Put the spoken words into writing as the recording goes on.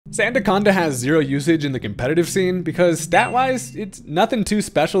Sandaconda has zero usage in the competitive scene because stat-wise, it's nothing too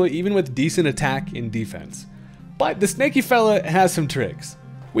special even with decent attack and defense. But the snaky fella has some tricks.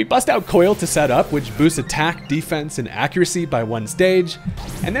 We bust out Coil to set up, which boosts attack, defense, and accuracy by 1 stage,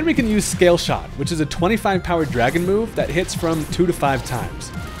 and then we can use Scale Shot, which is a 25 power dragon move that hits from 2 to 5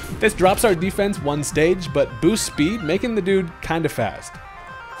 times. This drops our defense 1 stage, but boosts speed, making the dude kinda fast.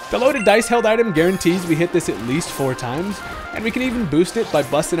 The loaded dice held item guarantees we hit this at least 4 times, and we can even boost it by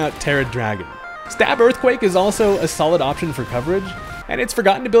busting out Terra Dragon. Stab Earthquake is also a solid option for coverage, and its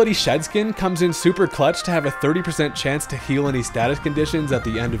forgotten ability Shed Skin comes in super clutch to have a 30% chance to heal any status conditions at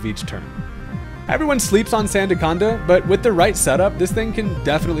the end of each turn. Everyone sleeps on Sandaconda, but with the right setup, this thing can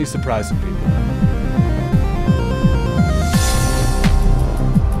definitely surprise some people.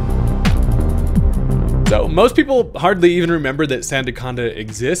 So most people hardly even remember that Sandaconda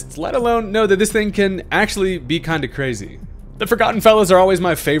exists, let alone know that this thing can actually be kinda crazy. The Forgotten Fellas are always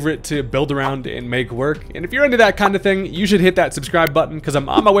my favorite to build around and make work, and if you're into that kind of thing, you should hit that subscribe button because I'm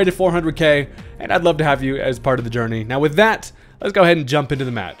on my way to 400k, and I'd love to have you as part of the journey. Now with that, let's go ahead and jump into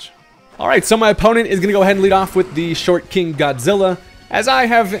the match. Alright, so my opponent is going to go ahead and lead off with the Short King Godzilla, as I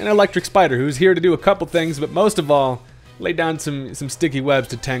have an Electric Spider who's here to do a couple things, but most of all, lay down some sticky webs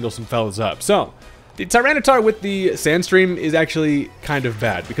to tangle some fellas up. So, the Tyranitar with the Sandstream is actually kind of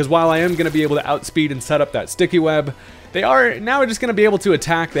bad, because while I am going to be able to outspeed and set up that sticky web, they are now just going to be able to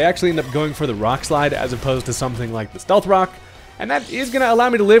attack. They actually end up going for the Rock Slide as opposed to something like the Stealth Rock, and that is going to allow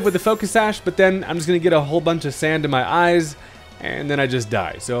me to live with the Focus Sash, but then I'm just going to get a whole bunch of sand in my eyes, and then I just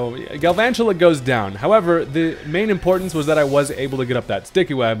die. So Galvantula goes down. However, the main importance was that I was able to get up that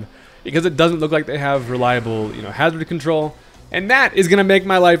sticky web, because it doesn't look like they have reliable, hazard control. And that is going to make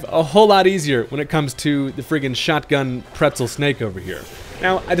my life a whole lot easier when it comes to the friggin' shotgun pretzel snake over here.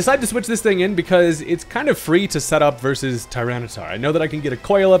 Now, I decided to switch this thing in because it's kind of free to set up versus Tyranitar. I know that I can get a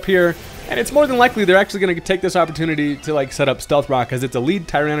Coil up here, and it's more than likely they're actually going to take this opportunity to set up Stealth Rock because it's a lead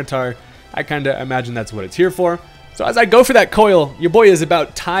Tyranitar. I kind of imagine that's what it's here for. So as I go for that Coil, your boy is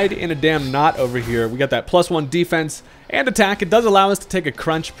about tied in a damn knot over here. We got that +1 defense and attack. It does allow us to take a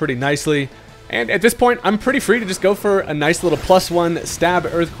crunch pretty nicely. And at this point, I'm pretty free to just go for a nice little +1 stab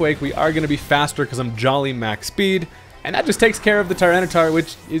Earthquake. We are going to be faster because I'm jolly max speed. And that just takes care of the Tyranitar,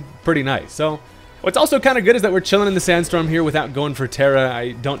 which is pretty nice. So, what's also kind of good is that we're chilling in the Sandstorm here without going for Terra.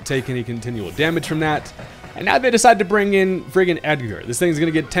 I don't take any continual damage from that. And now they decide to bring in friggin' Edgar. This thing's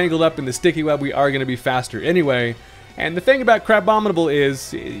going to get tangled up in the sticky web. We are going to be faster anyway. And the thing about Crabominable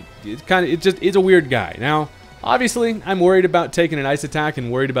is, it's a weird guy. Now, obviously, I'm worried about taking an ice attack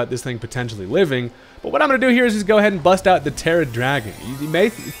and worried about this thing potentially living. But what I'm going to do here is just go ahead and bust out the Terra Dragon. You may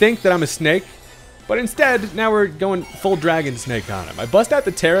think that I'm a snake, but instead, now we're going full Dragon Snake on him. I bust out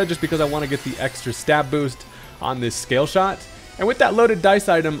the Terra just because I want to get the extra stab boost on this Scale Shot. And with that loaded dice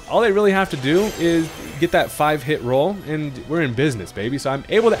item, all I really have to do is get that 5-hit roll, and we're in business, baby. So I'm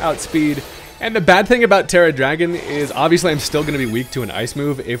able to outspeed. And the bad thing about Terra Dragon is obviously I'm still going to be weak to an ice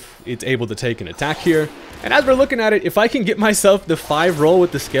move if it's able to take an attack here. And as we're looking at it, if I can get myself the 5 roll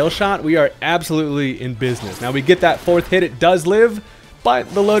with the Scale Shot, we are absolutely in business. Now we get that 4th hit, it does live,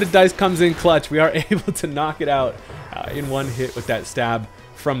 but the loaded dice comes in clutch. We are able to knock it out in 1 hit with that stab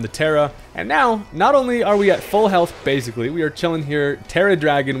from the Terra. And now, not only are we at full health, basically, we are chilling here. Terra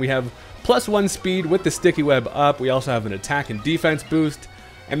Dragon, we have +1 speed with the sticky web up. We also have an attack and defense boost.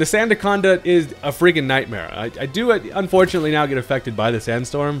 And the Sandaconda is a freaking nightmare. I do, unfortunately, now get affected by the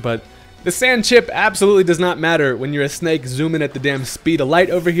Sandstorm, but the Sand Chip absolutely does not matter when you're a snake zooming at the damn speed of light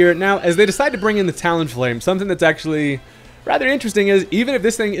over here. Now, as they decide to bring in the Talonflame, something that's actually rather interesting is, even if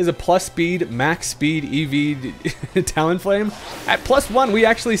this thing is a plus speed, max speed EV Talonflame, at +1 we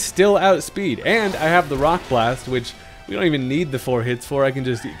actually still outspeed. And I have the Rock Blast, which we don't even need the 4 hits for. I can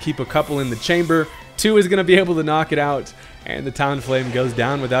just keep a couple in the chamber. 2 is going to be able to knock it out, and the Talonflame goes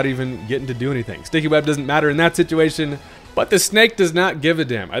down without even getting to do anything. Sticky Web doesn't matter in that situation, but the snake does not give a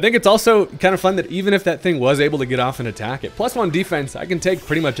damn. I think it's also kind of fun that even if that thing was able to get off an attack, at +1 defense, I can take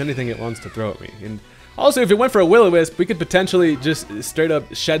pretty much anything it wants to throw at me. And also, if it went for a Will-O-Wisp, we could potentially just straight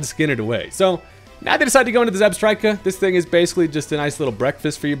up Shed Skin it away. So, now they decide to go into the Zebstrika. This thing is basically just a nice little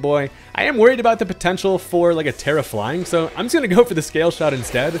breakfast for you, boy. I am worried about the potential for like a Terra Flying, so I'm just going to go for the Scale Shot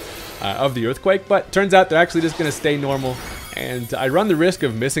instead of the Earthquake. But turns out they're actually just going to stay normal. And I run the risk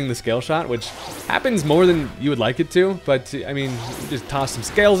of missing the Scale Shot, which happens more than you would like it to. But, I mean, just toss some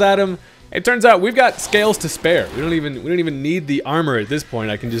scales at him. It turns out we've got scales to spare. We don't even need the armor at this point.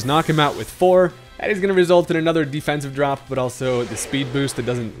 I can just knock him out with 4. That is going to result in another defensive drop, but also the speed boost that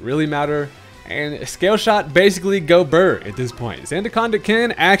doesn't really matter. And Scale Shot basically go brrr at this point. Sandaconda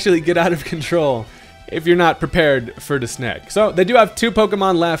can actually get out of control if you're not prepared for the snag. So they do have 2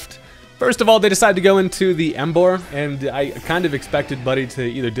 Pokemon left. First of all, they decide to go into the Emboar, and I kind of expected Buddy to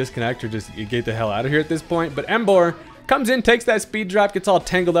either disconnect or just get the hell out of here at this point. But Emboar comes in, takes that speed drop, gets all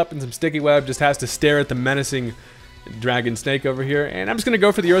tangled up in some sticky web, just has to stare at the menacing dragon snake over here. And I'm just going to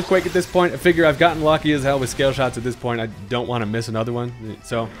go for the Earthquake at this point. I figure I've gotten lucky as hell with scale shots at this point. I don't want to miss another one.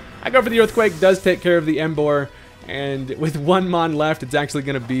 So I go for the Earthquake, does take care of the Emboar. And with 1 Mon left, it's actually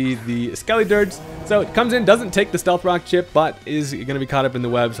going to be the Skellydirge. So it comes in, doesn't take the Stealth Rock chip, but is going to be caught up in the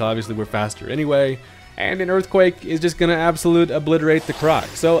web, so obviously we're faster anyway. And an Earthquake is just going to absolute obliterate the Croc.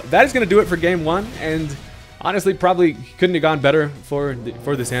 So that is going to do it for game 1, and honestly probably couldn't have gone better for the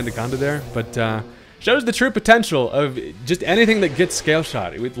Sandaconda there. But shows the true potential of just anything that gets scale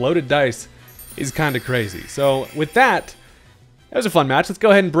shot with loaded dice is kind of crazy. So with that was a fun match. Let's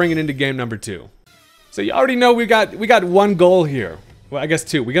go ahead and bring it into game number 2. So you already know we got 1 goal here. Well, I guess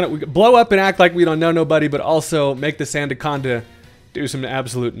 2. We blow up and act like we don't know nobody, but also make the Sandaconda do some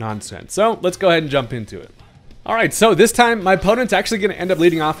absolute nonsense. So let's go ahead and jump into it. Alright, so this time my opponent's actually going to end up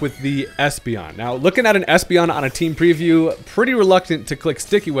leading off with the Espeon. Now, looking at an Espeon on a team preview, pretty reluctant to click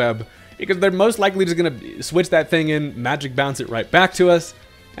Sticky Web, because they're most likely just going to switch that thing in, magic bounce it right back to us,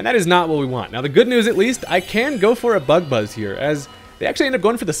 and that is not what we want. Now, the good news, at least, I can go for a Bug Buzz here, as they actually end up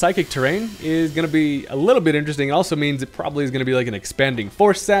going for the Psychic Terrain. Is going to be a little bit interesting. It also means it probably is going to be like an Expanding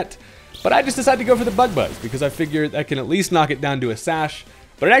Force set. But I just decided to go for the Bug Buzz because I figured I can at least knock it down to a Sash.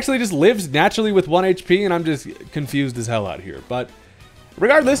 But it actually just lives naturally with 1 HP, and I'm just confused as hell out here. But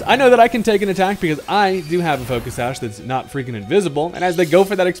regardless, I know that I can take an attack because I do have a Focus Sash that's not freaking invisible. And as they go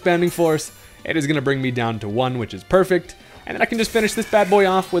for that Expanding Force, it is going to bring me down to 1, which is perfect. And then I can just finish this bad boy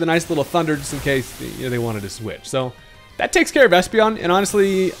off with a nice little Thunder just in case they wanted to switch. So that takes care of Espeon, and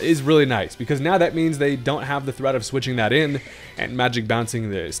honestly is really nice, because now that means they don't have the threat of switching that in and magic bouncing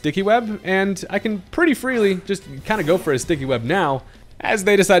the Sticky Web, and I can pretty freely just kind of go for a Sticky Web now, as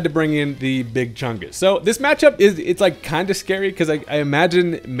they decide to bring in the Big Chungus. So this matchup it's like kind of scary, because I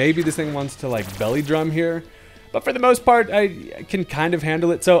imagine maybe this thing wants to like belly drum here, but for the most part I can kind of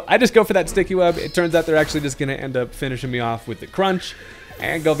handle it. So I just go for that Sticky Web. It turns out they're actually just going to end up finishing me off with the Crunch.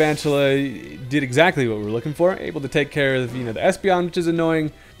 And Galvantula did exactly what we were looking for, able to take care of, the Espeon, which is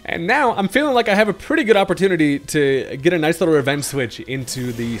annoying. And now I'm feeling like I have a pretty good opportunity to get a nice little revenge switch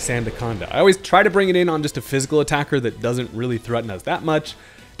into the Sandaconda. I always try to bring it in on just a physical attacker that doesn't really threaten us that much,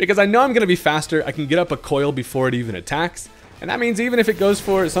 because I know I'm going to be faster. I can get up a coil before it even attacks. And that means even if it goes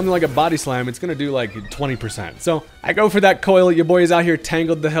for something like a Body Slam, it's going to do like 20%. So I go for that coil. Your boy is out here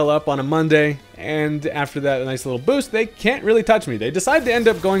tangled the hell up on a Monday. And after that nice little boost, they can't really touch me. They decide to end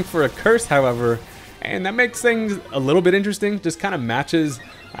up going for a Curse, however. And that makes things a little bit interesting. Just kind of matches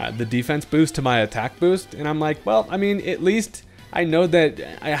the defense boost to my attack boost. And I'm like, well, I mean, at least I know that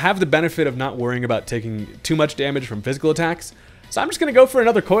I have the benefit of not worrying about taking too much damage from physical attacks. So I'm just going to go for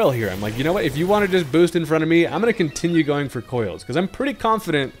another coil here. I'm like, you know what? If you want to just boost in front of me, I'm going to continue going for coils, because I'm pretty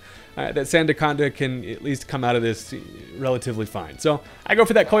confident that Sandaconda can at least come out of this relatively fine. So I go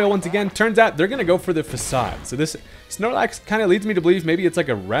for that coil once again. Turns out they're going to go for the Facade. So this Snorlax kind of leads me to believe maybe it's like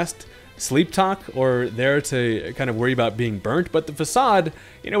a rest, sleep talk, or there to kind of worry about being burnt. But the Facade,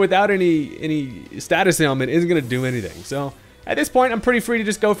 without any status ailment, isn't going to do anything. So at this point, I'm pretty free to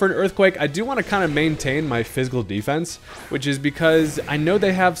just go for an Earthquake. I do want to kind of maintain my physical defense, which is because I know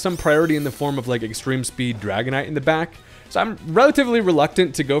they have some priority in the form of like Extreme Speed Dragonite in the back. So I'm relatively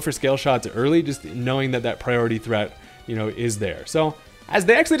reluctant to go for scale shots early, just knowing that priority threat, is there. So as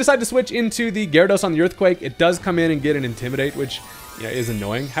they actually decide to switch into the Gyarados on the Earthquake, it does come in and get an Intimidate, which is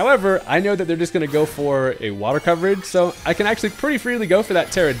annoying. However, I know that they're just going to go for a water coverage, so I can actually pretty freely go for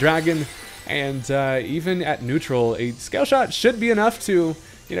that Terra Dragon. And even at neutral, a Scale Shot should be enough to,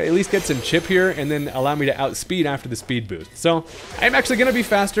 at least get some chip here and then allow me to outspeed after the speed boost. So I'm actually going to be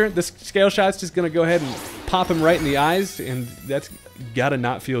faster. The Scale Shot's just going to go ahead and pop him right in the eyes, and that's got to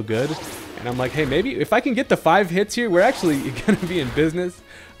not feel good. And I'm like, hey, maybe if I can get the 5 hits here, we're actually going to be in business.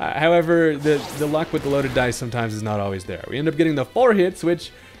 However, the luck with the loaded dice sometimes is not always there. We end up getting the 4 hits,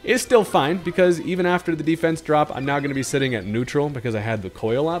 which is still fine, because even after the defense drop, I'm now going to be sitting at neutral because I had the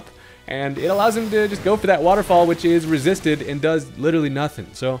coil up. And it allows him to just go for that waterfall, which is resisted and does literally nothing.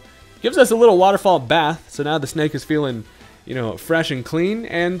 So gives us a little waterfall bath. So now the snake is feeling, fresh and clean,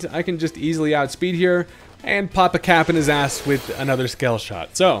 and I can just easily outspeed here and pop a cap in his ass with another Scale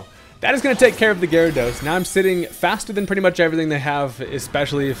Shot. So that is going to take care of the Gyarados. Now I'm sitting faster than pretty much everything they have,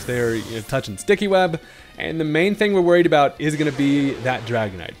 especially if they're touching Sticky Web. And the main thing we're worried about is going to be that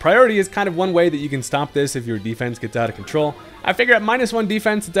Dragonite. Priority is kind of one way that you can stop this if your defense gets out of control. I figure at -1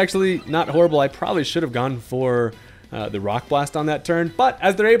 defense, it's actually not horrible. I probably should have gone for the Rock Blast on that turn. But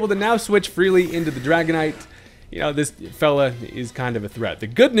as they're able to now switch freely into the Dragonite, you know, this fella is kind of a threat. The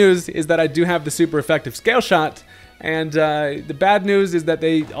good news is that I do have the super effective Scale Shot, and the bad news is that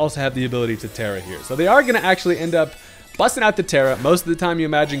they also have the ability to Terra here. So they are going to actually end up busting out the Terra. Most of the time you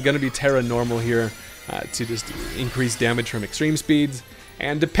imagine going to be Terra normal here to just increase damage from extreme speeds.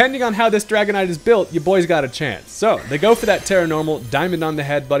 And depending on how this Dragonite is built, your boy's got a chance. So they go for that Terra normal, Diamond on the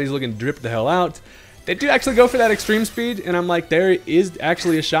head, Buddy's looking to drip the hell out. They do actually go for that extreme speed, and I'm like, there is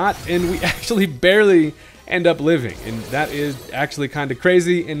actually a shot, and we actually barely end up living, and that is actually kind of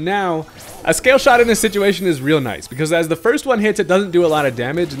crazy. And now a Scale Shot in this situation is real nice, because as the first one hits, it doesn't do a lot of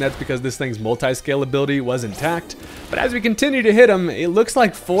damage, and that's because this thing's multi-scale ability was intact. But as we continue to hit them, it looks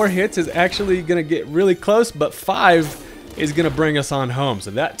like 4 hits is actually going to get really close, but 5 is going to bring us on home.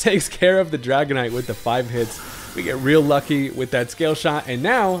 So that takes care of the Dragonite with the 5 hits. We get real lucky with that Scale Shot, and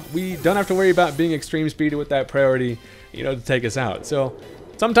now we don't have to worry about being extreme speed with that priority, you know, to take us out. So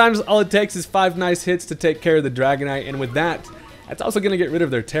sometimes all it takes is 5 nice hits to take care of the Dragonite, and with that, that's also going to get rid of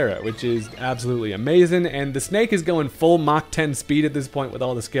their Terra, which is absolutely amazing. And the Snake is going full Mach 10 speed at this point with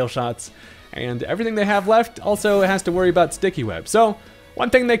all the Scale Shots, and everything they have left also has to worry about Sticky Web. So one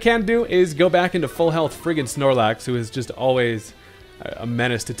thing they can do is go back into full health friggin' Snorlax, who is just always a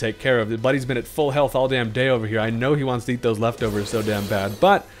menace to take care of. The buddy's been at full health all damn day over here. I know he wants to eat those leftovers so damn bad,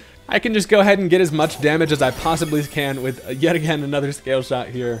 but I can just go ahead and get as much damage as I possibly can with yet again another Scale Shot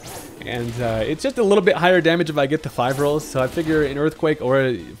here. And it's just a little bit higher damage if I get the 5 rolls, so I figure an Earthquake or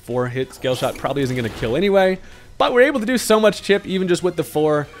a 4-hit Scale Shot probably isn't going to kill anyway. But we're able to do so much chip even just with the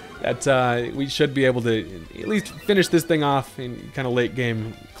 4 that we should be able to at least finish this thing off and kind of late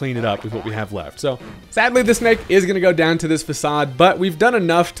game clean it up with what we have left. So sadly the Snake is going to go down to this Facade, but we've done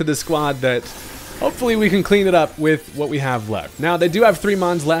enough to the squad that hopefully we can clean it up with what we have left. Now they do have 3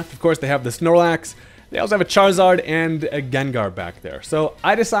 Mons left. Of course they have the Snorlax. They also have a Charizard and a Gengar back there. So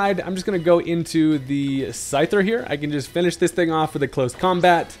I decide I'm just going to go into the Scyther here. I can just finish this thing off with a close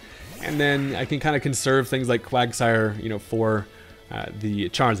combat, and then I can kind of conserve things like Quagsire, you know, for the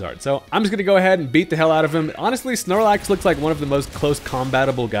Charizard. So I'm just going to go ahead and beat the hell out of him. Honestly, Snorlax looks like one of the most close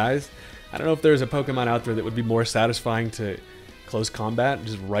combatable guys. I don't know if there's a Pokemon out there that would be more satisfying to close combat,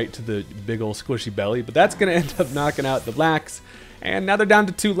 just right to the big old squishy belly, but that's going to end up knocking out the Lax, and now they're down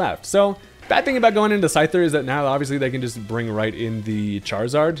to 2 left. So bad thing about going into Scyther is that now obviously they can just bring right in the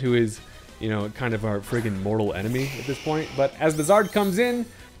Charizard, who is, you know, kind of our friggin' mortal enemy at this point. But as the Zard comes in,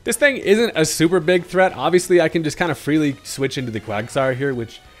 this thing isn't a super big threat. Obviously, I can just kind of freely switch into the Quagsire here,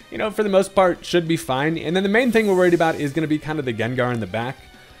 which, you know, for the most part should be fine. And then the main thing we're worried about is going to be kind of the Gengar in the back.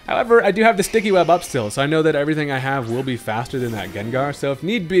 However, I do have the Sticky Web up still, so I know that everything I have will be faster than that Gengar. So if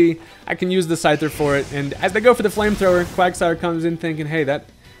need be, I can use the Scyther for it. And as they go for the Flamethrower, Quagsire comes in thinking, hey, that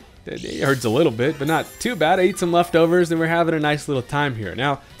it hurts a little bit, but not too bad. I eat some leftovers, and we're having a nice little time here.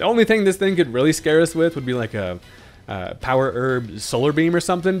 Now, the only thing this thing could really scare us with would be like a Power Herb Solar Beam or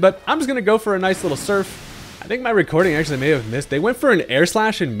something, but I'm just going to go for a nice little Surf. I think my recording actually may have missed. They went for an Air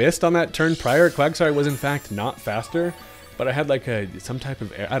Slash and missed on that turn prior. Quagsire was in fact not faster, but I had like some type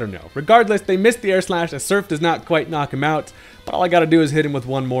of air, I don't know. Regardless, they missed the Air Slash. A Surf does not quite knock him out, but all I got to do is hit him with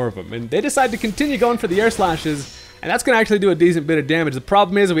 1 more of them. And they decide to continue going for the Air Slashes, and that's going to actually do a decent bit of damage. The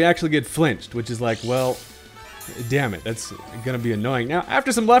problem is we actually get flinched, which is like, well, damn it, that's going to be annoying. Now,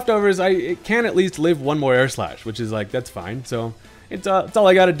 after some leftovers, it can at least live 1 more Air Slash, which is like, that's fine. So it's all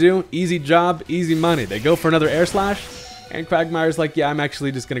I got to do. Easy job, easy money. They go for another Air Slash, and Quagmire's like, yeah, I'm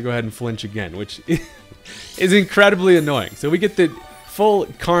actually just going to go ahead and flinch again, which is incredibly annoying. So we get the full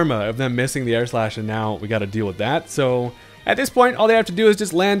karma of them missing the Air Slash, and now we got to deal with that. So at this point, all they have to do is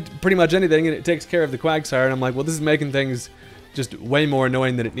just land pretty much anything, and it takes care of the Quagsire. And I'm like, well, this is making things just way more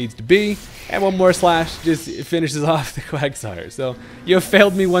annoying than it needs to be. And 1 more Slash just finishes off the Quagsire. So you have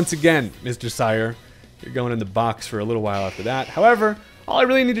failed me once again, Mr. Sire. You're going in the box for a little while after that. However, all I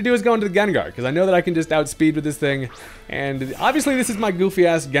really need to do is go into the Gengar, because I know that I can just outspeed with this thing. And obviously this is my goofy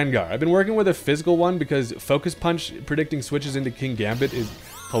ass Gengar. I've been working with a physical one because Focus Punch predicting switches into King Gambit is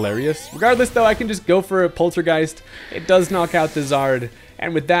hilarious. Regardless though, I can just go for a Poltergeist. It does knock out the Zard.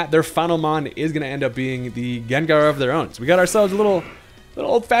 And with that, their final Mon is going to end up being the Gengar of their own. So we got ourselves a little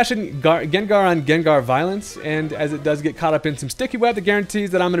old-fashioned Gengar on Gengar violence, and as it does get caught up in some Sticky Web, that guarantees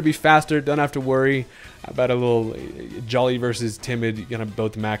that I'm going to be faster, don't have to worry about a little Jolly versus Timid,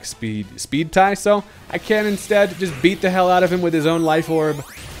 both max speed tie, so I can instead just beat the hell out of him with his own Life Orb,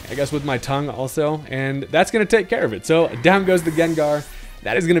 I guess with my tongue also, and that's going to take care of it. So down goes the Gengar.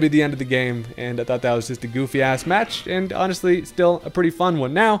 That is going to be the end of the game, and I thought that was just a goofy-ass match, and honestly, still a pretty fun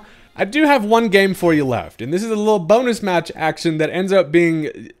one. Now, I do have 1 game for you left, and this is a little bonus match action that ends up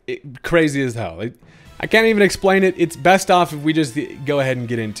being crazy as hell. I can't even explain it. It's best off if we just go ahead and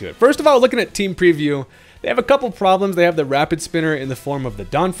get into it. First of all, looking at team preview, they have a couple problems. They have the rapid spinner in the form of the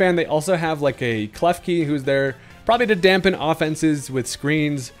Donphan. They also have like a Klefki who's there probably to dampen offenses with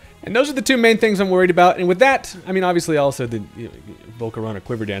screens. And those are the two main things I'm worried about. And with that, I mean, obviously also the Volcarona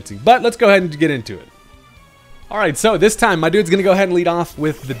Quiver Dancing. But let's go ahead and get into it. Alright, so this time my dude's going to go ahead and lead off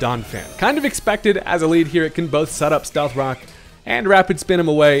with the Donphan. Kind of expected as a lead here. It can both set up Stealth Rock and rapid spin him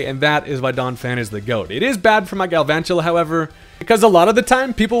away, and that is why Donphan is the GOAT. It is bad for my Galvantula, however, because a lot of the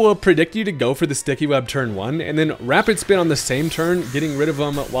time people will predict you to go for the Sticky Web turn 1 and then rapid spin on the same turn, getting rid of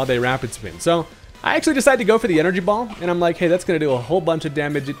them while they rapid spin. So I actually decided to go for the Energy Ball, and I'm like, hey, that's going to do a whole bunch of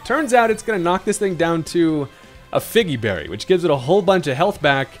damage. It turns out it's going to knock this thing down to a Figgy Berry, which gives it a whole bunch of health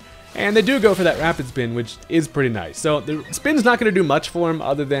back, and they do go for that rapid spin, which is pretty nice. So the spin's not going to do much for him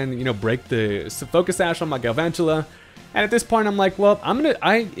other than, you know, break the Focus Sash on my Galvantula. And at this point, I'm like, well,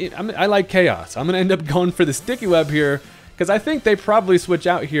 I like Chaos. I'm gonna end up going for the Sticky Web here because I think they probably switch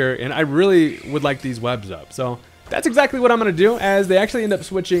out here, and I really would like these webs up. So that's exactly what I'm gonna do, as they actually end up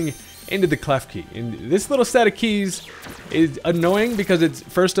switching into the Clef Key. And this little set of keys is annoying because it's,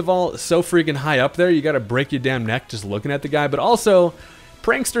 first of all, so freaking high up there. You gotta break your damn neck just looking at the guy, but also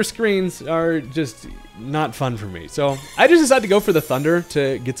prankster screens are just not fun for me. So I just decided to go for the Thunder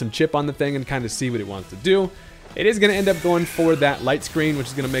to get some chip on the thing and kind of see what it wants to do. It is going to end up going for that light screen, which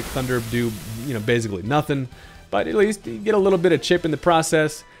is going to make Thunder do, you know, basically nothing. But at least you get a little bit of chip in the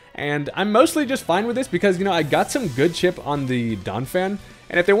process. And I'm mostly just fine with this because, you know, I got some good chip on the Donphan.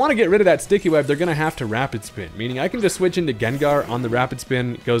 And if they want to get rid of that Sticky Web, they're going to have to rapid spin. Meaning I can just switch into Gengar on the rapid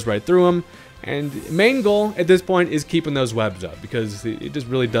spin. It goes right through them. And main goal at this point is keeping those webs up because it just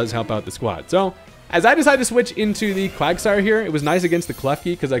really does help out the squad. So as I decided to switch into the Quagsire here, it was nice against the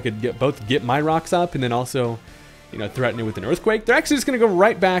Klefki because I could both get my rocks up and then also, you know, threaten it with an Earthquake. They're actually just going to go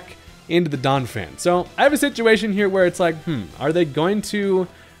right back into the Donphan. So I have a situation here where it's like, are they going to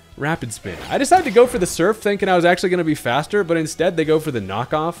rapid spin? I decided to go for the Surf thinking I was actually going to be faster, but instead they go for the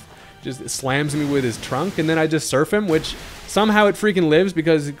knockoff. Just slams me with his trunk, and then I just Surf him, which somehow it freaking lives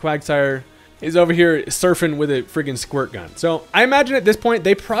because Quagsire is over here surfing with a freaking squirt gun. So I imagine at this point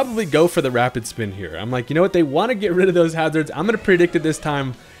they probably go for the rapid spin here. I'm like, you know what? They want to get rid of those hazards. I'm going to predict it this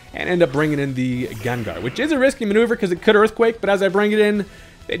time and end up bringing in the Gengar, which is a risky maneuver because it could Earthquake, but as I bring it in,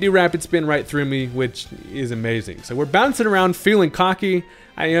 they do rapid spin right through me, which is amazing. So we're bouncing around feeling cocky.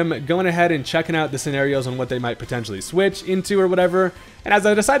 I am going ahead and checking out the scenarios on what they might potentially switch into or whatever. And as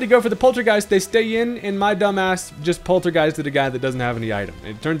I decide to go for the Poltergeist, they stay in, and my dumbass just Poltergeisted a guy that doesn't have any item.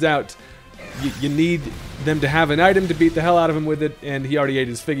 And it turns out you need them to have an item to beat the hell out of him with it, and he already ate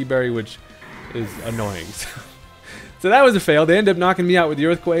his Figgy Berry, which is annoying. So that was a fail. They end up knocking me out with the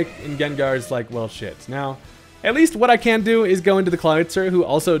Earthquake, and Gengar's like, well, shit. Now, at least what I can do is go into the Cloudster, who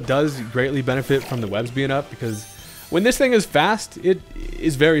also does greatly benefit from the webs being up, because when this thing is fast, it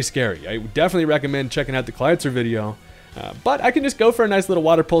is very scary. I would definitely recommend checking out the Cloudster video. But I can just go for a nice little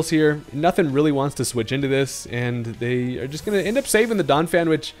Water Pulse here. Nothing really wants to switch into this, and they are just going to end up saving the Donphan,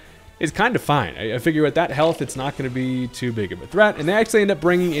 which is kind of fine. I figure with that health, it's not going to be too big of a threat, and they actually end up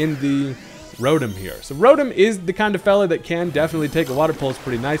bringing in the Rotom here. So Rotom is the kind of fella that can definitely take a Water Pulse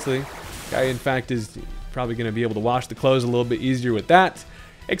pretty nicely. Guy, in fact, is probably going to be able to wash the clothes a little bit easier with that.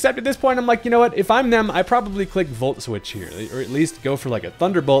 Except at this point, I'm like, you know what? If I'm them, I probably click Volt Switch here, or at least go for like a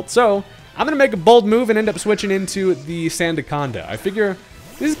Thunderbolt. So I'm going to make a bold move and end up switching into the Sandaconda. I figure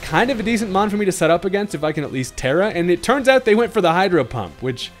this is kind of a decent mon for me to set up against if I can at least Terra. And it turns out they went for the Hydro Pump,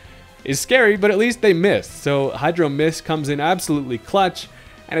 which is scary, but at least they missed. So Hydro Miss comes in absolutely clutch.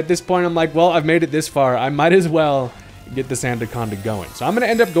 And at this point, I'm like, well, I've made it this far. I might as well get the Sandaconda going. So I'm going to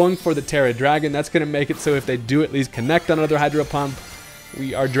end up going for the Terra Dragon. That's going to make it so if they do at least connect on another Hydro Pump,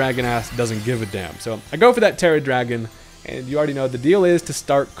 our Dragon ass doesn't give a damn. So I go for that Terra Dragon, and you already know the deal is to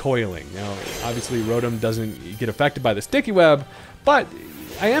start coiling. Now, obviously, Rotom doesn't get affected by the Sticky Web, but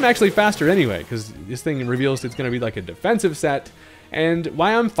I am actually faster anyway, because this thing reveals it's going to be like a defensive set. And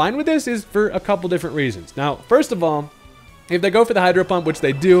why I'm fine with this is for a couple different reasons. Now, first of all, if they go for the Hydro Pump, which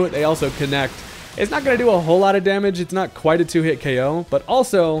they do, they also connect. It's not going to do a whole lot of damage. It's not quite a 2-hit KO. But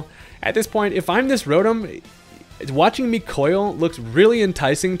also, at this point, if I'm this Rotom, watching me coil looks really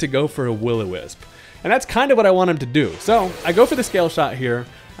enticing to go for a Will-O-Wisp. And that's kind of what I want him to do. So, I go for the Scale Shot here.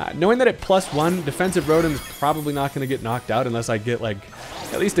 Knowing that at +1, defensive Rotom is probably not going to get knocked out unless I get, like,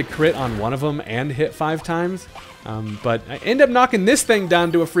 at least a crit on one of them and hit 5 times. But I end up knocking this thing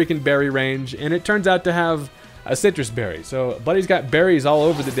down to a freaking berry range, and it turns out to have a citrus berry. So Buddy's got berries all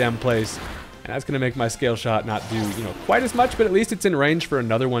over the damn place, and that's going to make my Scale Shot not do, you know, quite as much, but at least it's in range for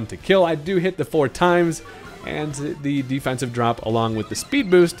another one to kill. I do hit the 4 times, and the defensive drop along with the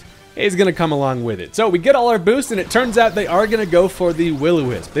speed boost is going to come along with it. So we get all our boosts, and it turns out they are going to go for the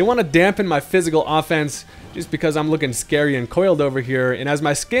Will-O-Wisp. They want to dampen my physical offense just because I'm looking scary and coiled over here. And as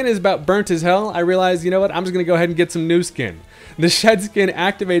my skin is about burnt as hell, I realize, you know what, I'm just going to go ahead and get some new skin. The shed skin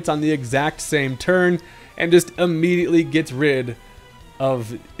activates on the exact same turn and just immediately gets rid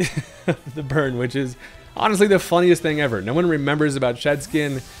of the burn, which is honestly the funniest thing ever. No one remembers about shed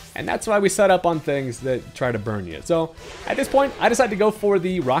skin, and that's why we set up on things that try to burn you. So at this point, I decided to go for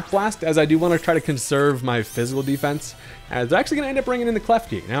the Rock Blast, as I do want to try to conserve my physical defense. As they're actually going to end up bringing in the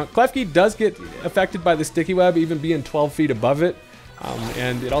Klefki. Now, Klefki does get affected by the Sticky Web, even being 12 feet above it.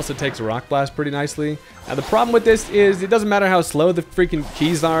 And it also takes a Rock Blast pretty nicely. Now, the problem with this is it doesn't matter how slow the freaking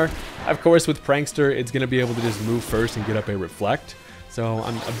keys are. Of course, with Prankster, it's going to be able to just move first and get up a Reflect. So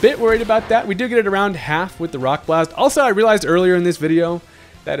I'm a bit worried about that. We do get it around half with the Rock Blast. Also, I realized earlier in this video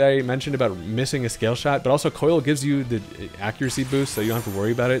that I mentioned about missing a Scale Shot, but also Coil gives you the accuracy boost, so you don't have to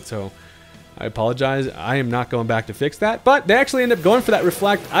worry about it. So I apologize. I am not going back to fix that, but they actually end up going for that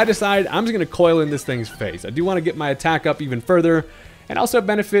Reflect. I decide I'm just going to Coil in this thing's face. I do want to get my attack up even further and also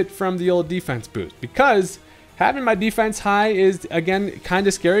benefit from the old defense boost, because having my defense high is, again, kind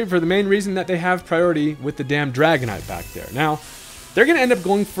of scary for the main reason that they have priority with the damn Dragonite back there. Now, they're going to end up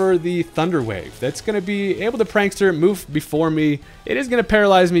going for the Thunder Wave. That's going to be able to Prankster, move before me. It is going to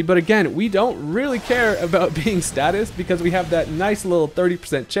paralyze me, but again, we don't really care about being status because we have that nice little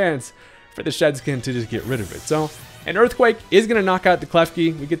 30% chance for the Shed Skin to just get rid of it. So an Earthquake is going to knock out the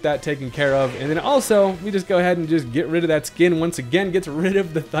Klefki. We get that taken care of. And then also, we just go ahead and just get rid of that skin. Once again, gets rid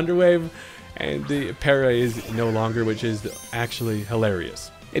of the Thunder Wave. And the para is no longer, which is actually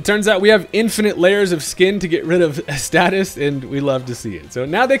hilarious. It turns out we have infinite layers of skin to get rid of status, and we love to see it. So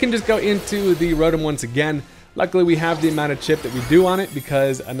now they can just go into the Rotom once again. Luckily, we have the amount of chip that we do on it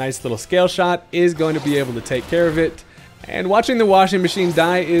because a nice little Scale Shot is going to be able to take care of it. And watching the washing machine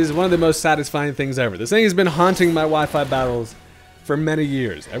die is one of the most satisfying things ever. This thing has been haunting my Wi-Fi battles for many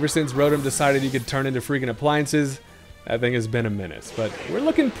years. Ever since Rotom decided he could turn into freaking appliances, that thing has been a menace. But we're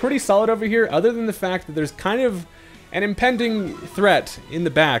looking pretty solid over here, other than the fact that there's kind of an impending threat in the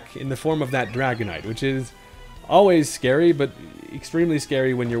back in the form of that Dragonite, which is always scary, but extremely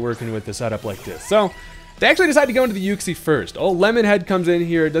scary when you're working with a setup like this. So they actually decide to go into the Uxie first. Old Lemonhead comes in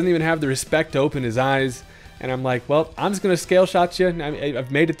here, doesn't even have the respect to open his eyes. And I'm like, well, I'm just going to Scale Shot you.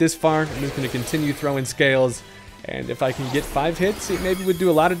 I've made it this far. I'm just going to continue throwing scales. And if I can get 5 hits, it maybe would do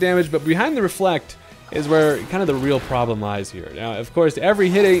a lot of damage. But behind the Reflect is where kind of the real problem lies here. Now, of course, every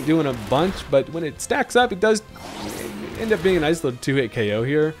hit ain't doing a bunch, but when it stacks up, it does end up being a nice little 2-hit KO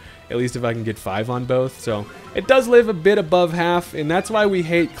here, at least if I can get 5 on both. So it does live a bit above half, and that's why we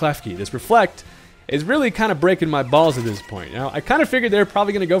hate Klefki. This Reflect is really kind of breaking my balls at this point. Now, I kind of figured they're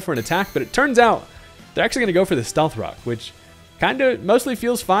probably going to go for an attack, but it turns out they're actually going to go for the Stealth Rock, which kind of mostly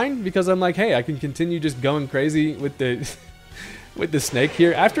feels fine because I'm like, hey, I can continue just going crazy with the with the snake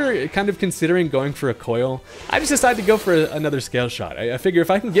here. After kind of considering going for a Coil, I just decided to go for another Scale Shot. I figure if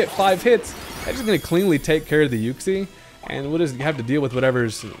I can get 5 hits, I'm just going to cleanly take care of the Uxie, and we'll just have to deal with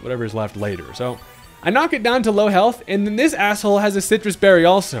whatever's left later. So I knock it down to low health, and then this asshole has a Citrus Berry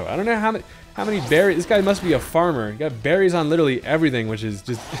also. I don't know how many berries. This guy must be a farmer. He got berries on literally everything, which is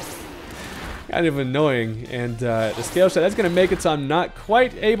just kind of annoying. And the Scale Shot, that's going to make it so I'm not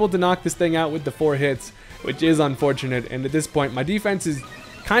quite able to knock this thing out with the 4 hits, which is unfortunate. And at this point, my defense is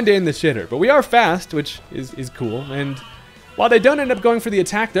kind of in the shitter. But we are fast, which is cool. And while they don't end up going for the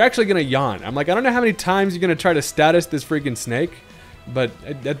attack, they're actually going to yawn. I'm like, I don't know how many times you're going to try to status this freaking snake, but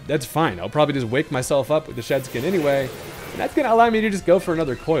that's fine. I'll probably just wake myself up with the Shed Skin anyway. And that's going to allow me to just go for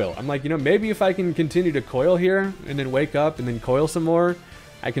another Coil. I'm like, you know, maybe if I can continue to Coil here and then wake up and then Coil some more,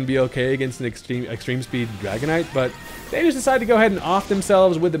 I can be okay against an extreme speed Dragonite. But they just decide to go ahead and off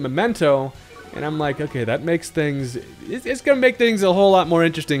themselves with the Memento. And I'm like, okay, that makes things, it's going to make things a whole lot more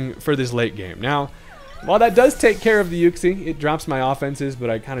interesting for this late game. Now, while that does take care of the Uxie, it drops my offenses, but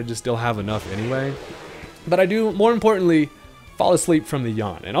I kind of just still have enough anyway. But I do, more importantly, fall asleep from the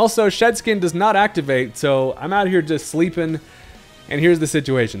yawn. And also, Shed Skin does not activate, so I'm out here just sleeping. And here's the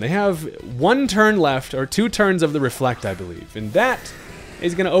situation. They have 1 turn left, or 2 turns of the Reflect, I believe. And that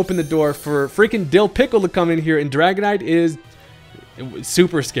is going to open the door for freaking Dill Pickle to come in here, and Dragonite is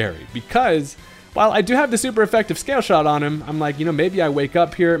super scary because while I do have the super effective Scale Shot on him, I'm like, you know, maybe I wake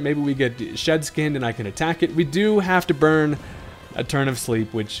up here, maybe we get Shed Skinned and I can attack it. We do have to burn a turn of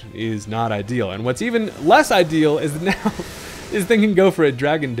sleep, which is not ideal. And what's even less ideal is that now this thing can go for a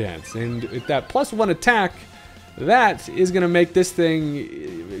Dragon Dance, and with that +1 attack, that is going to make this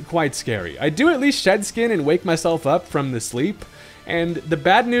thing quite scary. I do at least Shed Skin and wake myself up from the sleep, And the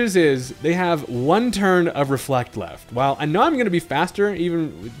bad news is they have 1 turn of Reflect left. While I know I'm going to be faster,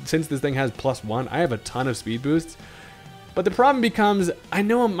 even since this thing has +1, I have a ton of speed boosts. But the problem becomes, I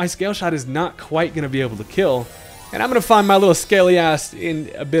know my Scale Shot is not quite going to be able to kill, and I'm going to find my little scaly ass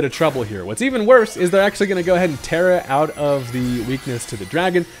in a bit of trouble here. What's even worse is they're actually going to go ahead and Terra out of the weakness to the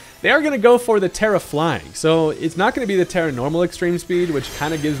dragon. They are going to go for the Terra Flying, so it's not going to be the Terra Normal Extreme Speed, which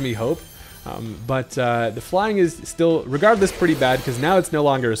kind of gives me hope. But the flying is still, regardless, pretty bad because now it's no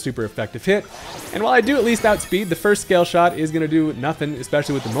longer a super effective hit. And while I do at least outspeed, the first Scale Shot is going to do nothing,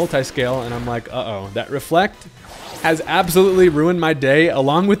 especially with the multi-scale. And I'm like, uh-oh, that Reflect has absolutely ruined my day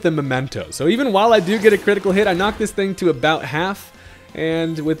along with the Memento. So even while I do get a critical hit, I knock this thing to about half.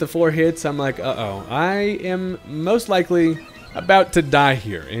 And with the 4 hits, I'm like, uh-oh, I am most likely about to die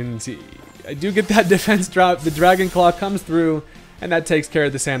here. And I do get that defense drop, the Dragon Claw comes through, and that takes care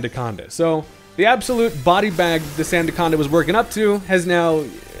of the Sandaconda. So the absolute body bag the Sandaconda was working up to has now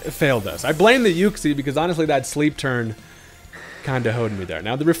failed us. I blame the Uxie because honestly that sleep turn kind of hoed me there.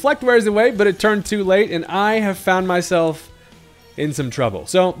 Now the Reflect wears away, but it turned too late, and I have found myself in some trouble.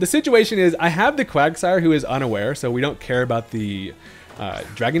 So the situation is I have the Quagsire who is unaware, so we don't care about the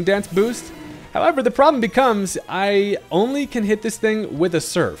Dragon Dance boost. However, the problem becomes I only can hit this thing with a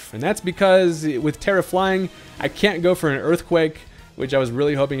Surf, and that's because with Terra Flying, I can't go for an Earthquake, which I was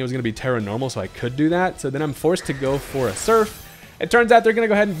really hoping it was going to be Terra Normal so I could do that. So then I'm forced to go for a Surf. It turns out they're going to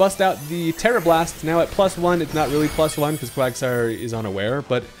go ahead and bust out the Terra Blast. Now at +1, it's not really +1 because Quagsire is unaware,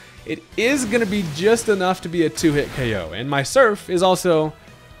 but it is going to be just enough to be a 2-hit KO. And my Surf is also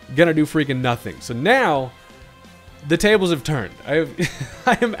going to do freaking nothing. So now the tables have turned. I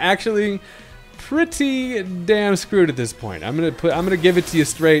am actually pretty damn screwed at this point. I'm gonna give it to you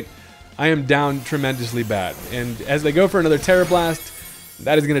straight. I am down tremendously bad. And as they go for another Terra Blast,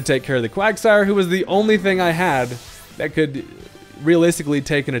 that is gonna take care of the Quagsire, who was the only thing I had that could realistically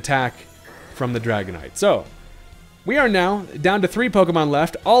take an attack from the Dragonite. So we are now down to 3 Pokemon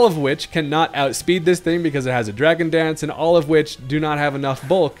left, all of which cannot outspeed this thing because it has a Dragon Dance, and all of which do not have enough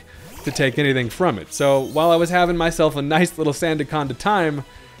bulk to take anything from it. So while I was having myself a nice little Sandaconda time,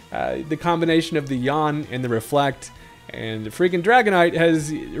 the combination of the Yawn and the Reflect and the freaking Dragonite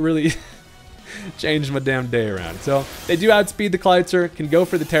has really changed my damn day around. So they do outspeed the Kleitzer, can go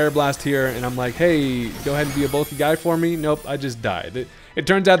for the Terra Blast here, and I'm like, hey, go ahead and be a bulky guy for me. Nope, I just died. It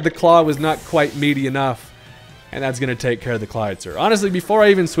turns out the Claw was not quite meaty enough, and that's going to take care of the Kleitzer. Honestly, before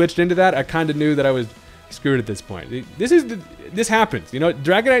I even switched into that, I kind of knew that I was screwed at this point. This happens. You know,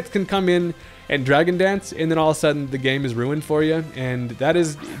 Dragonites can come in and Dragon Dance, and then all of a sudden the game is ruined for you, and that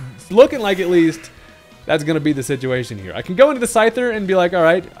is looking like at least that's going to be the situation here. I can go into the Scyther and be like, all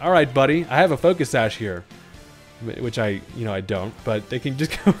right, buddy, I have a Focus Sash here, which I don't, but they can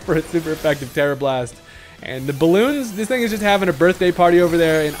just go for a super effective Terra Blast. And the balloons, this thing is just having a birthday party over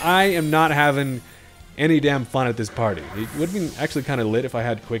there, and I am not having any damn fun at this party. It would have been actually kind of lit if I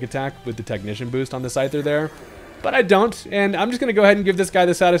had Quick Attack with the Technician boost on the Scyther there. But I don't, and I'm just going to go ahead and give this guy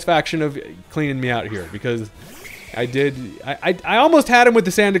the satisfaction of cleaning me out here, because I almost had him with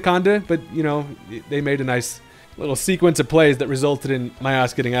the Sandaconda, but, you know, they made a nice little sequence of plays that resulted in my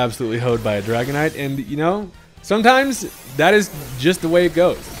ass getting absolutely hoed by a Dragonite, and, you know, sometimes that is just the way it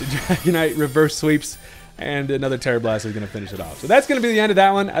goes. The Dragonite reverse sweeps, and another Terra Blast is going to finish it off. So that's going to be the end of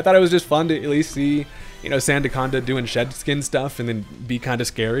that one. I thought it was just fun to at least see, you know, Sandaconda doing shed skin stuff and then be kind of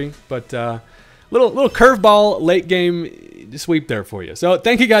scary, but, little curveball late game sweep there for you. So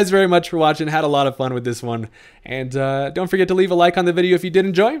thank you guys very much for watching. Had a lot of fun with this one. And don't forget to leave a like on the video if you did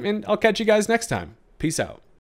enjoy. And I'll catch you guys next time. Peace out.